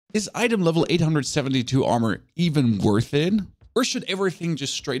Is item level 872 armor even worth it? Or should everything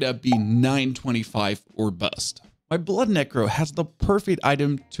just straight up be 925 or bust? My Blood Necro has the perfect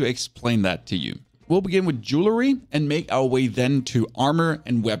item to explain that to you. We'll begin with jewelry and make our way then to armor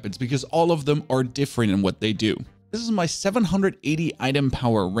and weapons because all of them are different in what they do. This is my 780 item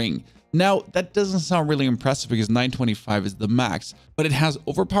power ring. Now, that doesn't sound really impressive because 925 is the max, but it has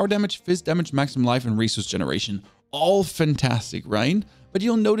overpower damage, fizz damage, maximum life, and resource generation. All fantastic, right? But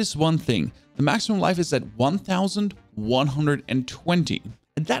you'll notice one thing. The maximum life is at 1,120.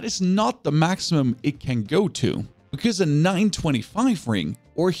 And that is not the maximum it can go to. Because a 925 ring,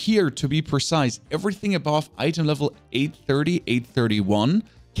 or here to be precise, everything above item level 830, 831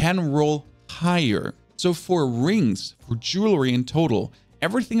 can roll higher. So for rings, for jewelry in total,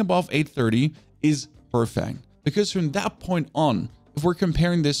 everything above 830 is perfect. Because from that point on, if we're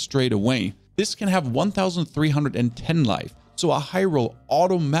comparing this straight away, this can have 1,310 life. So a high roll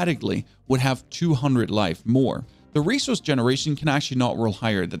automatically would have 200 life more. The resource generation can actually not roll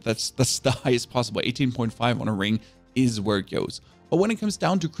higher. That's the highest possible. 18.5 on a ring is where it goes. But when it comes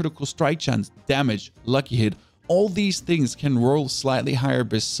down to critical strike chance, damage, lucky hit, all these things can roll slightly higher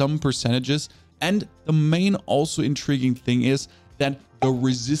by some percentages. And the main also intriguing thing is that the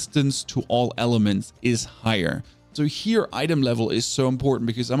resistance to all elements is higher. So here item level is so important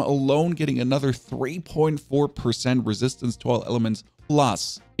because I'm alone getting another 3.4% resistance to all elements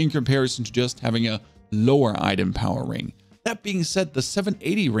plus in comparison to just having a lower item power ring. That being said, the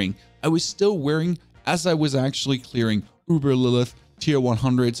 780 ring I was still wearing as I was actually clearing Uber Lilith, tier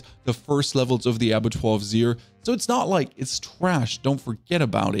 100s, the first levels of the Abattoir Zir. So it's not like it's trash, don't forget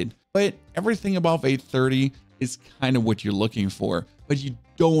about it. But everything above 830 is kind of what you're looking for. But you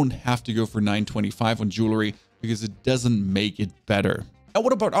don't have to go for 925 on jewelry because it doesn't make it better. Now,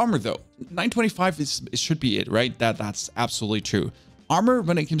 what about armor though? 925 should be it, right? That's absolutely true. Armor,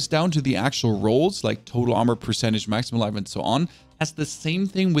 when it comes down to the actual rolls, like total armor percentage, maximum life, and so on, has the same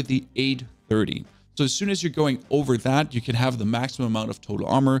thing with the 830. So as soon as you're going over that, you can have the maximum amount of total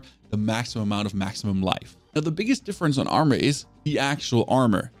armor, the maximum amount of maximum life. Now, the biggest difference on armor is the actual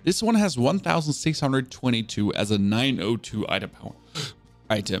armor. This one has 1,622 as a 902 item power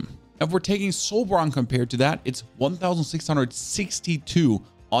item. If we're taking Soulbron compared to that, it's 1,662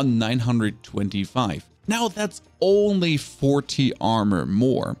 on 925. Now that's only 40 armor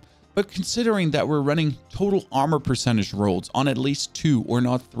more, but considering that we're running total armor percentage rolls on at least 2 or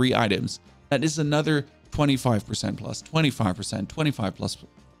not 3 items, that is another 25% plus, 25%,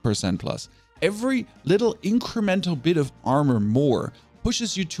 25% plus. Every little incremental bit of armor more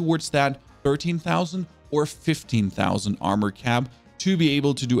pushes you towards that 13,000 or 15,000 armor cap to be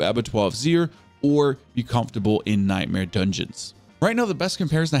able to do Abattoir of Zir or be comfortable in Nightmare Dungeons. Right now, the best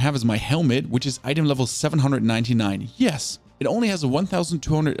comparison I have is my helmet, which is item level 799. Yes, it only has a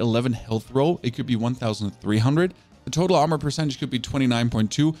 1,211 health roll. It could be 1,300. The total armor percentage could be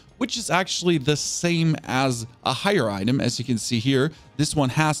 29.2, which is actually the same as a higher item. As you can see here, this one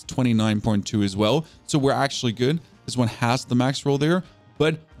has 29.2 as well. So we're actually good. This one has the max roll there,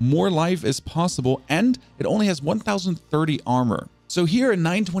 but more life is possible. And it only has 1,030 armor. So here a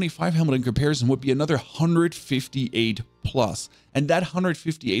 925 helmet in comparison would be another 158 plus. And that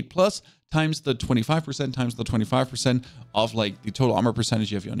 158 plus times the 25% times the 25% of like the total armor percentage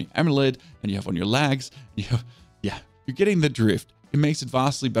you have on your amulet and you have on your legs. Yeah, you're getting the drift. It makes it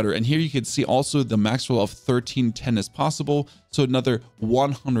vastly better. And here you can see also the max roll of 1310 is possible. So another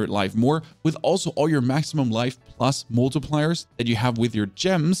 100 life more with also all your maximum life plus multipliers that you have with your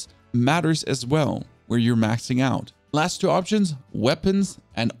gems matters as well, where you're maxing out. Last two options, weapons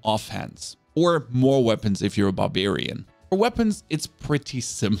and offhands, or more weapons if you're a barbarian. For weapons, it's pretty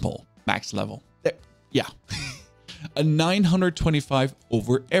simple. Max level. There, yeah. A 925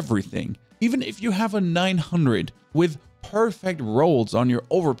 over everything. Even if you have a 900 with perfect rolls on your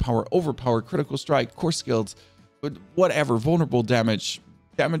overpower, critical strike, core skills, whatever, vulnerable damage,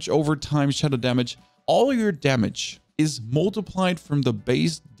 damage over time, shadow damage, all your damage is multiplied from the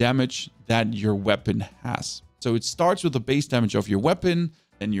base damage that your weapon has. So it starts with the base damage of your weapon,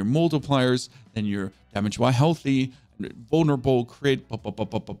 then your multipliers, then your damage while healthy, vulnerable, crit, but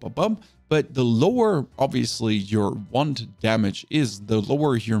the lower, obviously, your wand damage is, the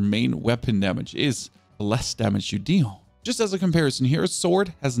lower your main weapon damage is, the less damage you deal. Just as a comparison here, a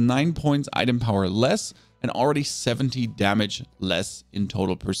sword has 9 points item power less and already 70 damage less in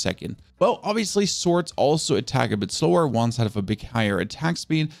total per second. Well, obviously swords also attack a bit slower. Wands have a big higher attack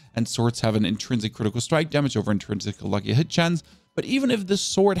speed and swords have an intrinsic critical strike damage over intrinsic lucky hit chance. But even if the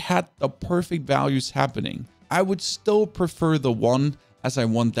sword had the perfect values happening, I would still prefer the one as I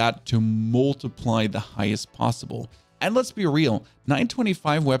want that to multiply the highest possible. And let's be real,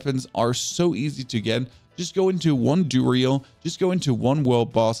 925 weapons are so easy to get. Just go into one Duriel, just go into one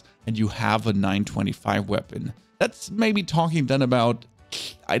world boss, and you have a 925 weapon. That's maybe talking then about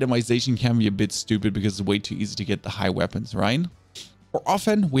itemization can be a bit stupid because it's way too easy to get the high weapons, right? For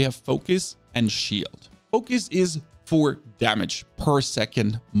often, we have focus and shield. Focus is for damage per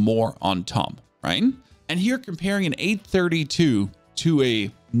second more on top, right? And here comparing an 832 to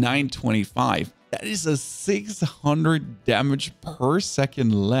a 925, that is a 600 damage per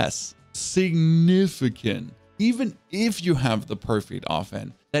second less. Significant. Even if you have the perfect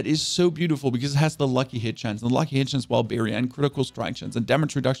offhand, that is so beautiful because it has the lucky hit chance, and the lucky hit chance while barrier and critical strike chance and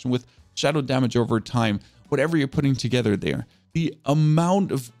damage reduction with shadow damage over time, whatever you're putting together there. The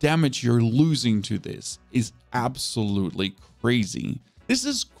amount of damage you're losing to this is absolutely crazy. This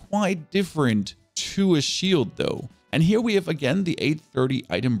is quite different to a shield though. And here we have again the 830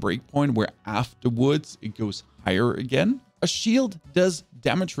 item breakpoint where afterwards it goes higher again. A shield does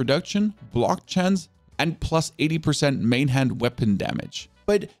damage reduction, block chance, and plus 80% main hand weapon damage.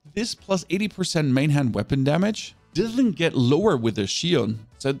 But this plus 80% main hand weapon damage doesn't get lower with a shield.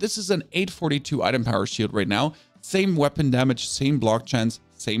 So this is an 842 item power shield right now. Same weapon damage, same block chance,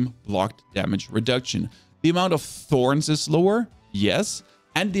 same blocked damage reduction. The amount of thorns is lower, yes.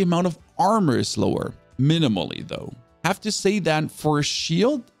 And the amount of armor is lower, minimally though. Have to say that for a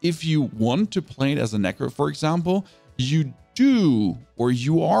shield, if you want to play it as a necro, for example, you do or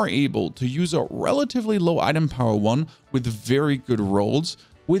you are able to use a relatively low item power one with very good rolls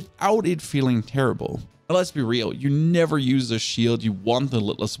without it feeling terrible. But let's be real, you never use a shield, you want the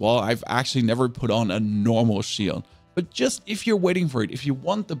Litless Wall. I've actually never put on a normal shield. But just if you're waiting for it, if you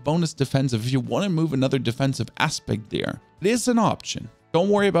want the bonus defensive, if you want to move another defensive aspect there, it is an option. Don't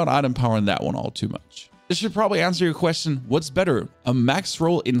worry about item power in that one all too much. This should probably answer your question, what's better, a max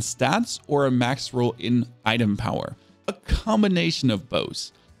roll in stats or a max roll in item power? A combination of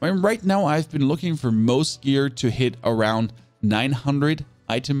both. Right now, I've been looking for most gear to hit around 900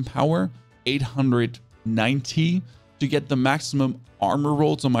 item power, 890 to get the maximum armor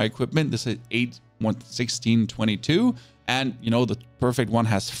rolls on my equipment. This is 1622, and you know the perfect one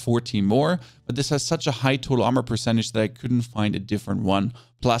has 14 more, but this has such a high total armor percentage that I couldn't find a different one.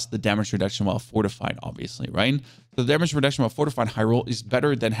 Plus the damage reduction while fortified, obviously, right? So the damage reduction while fortified high roll is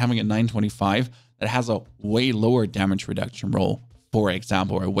better than having a 925 that has a way lower damage reduction roll, for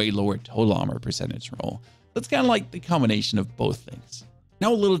example, or a way lower total armor percentage roll. That's kind of like the combination of both things.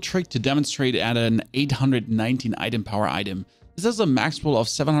 Now a little trick to demonstrate at an 819 item power item. This has a max roll of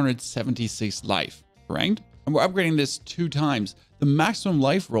 776 life, correct? And we're upgrading this 2 times. The maximum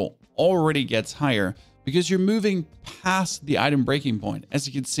life roll already gets higher because you're moving past the item breaking point. As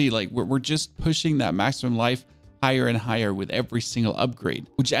you can see, like we're just pushing that maximum life higher and higher with every single upgrade,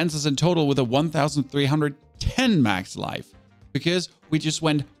 which ends us in total with a 1310 max life because we just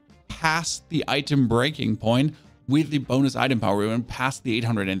went past the item breaking point with the bonus item power. We went past the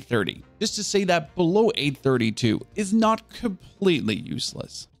 830. Just to say that below 832 is not completely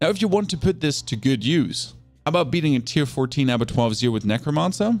useless. Now, if you want to put this to good use, how about beating a tier 14 Abba 12-0 with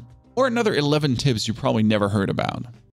Necromancer? Or another 11 tips you probably never heard about.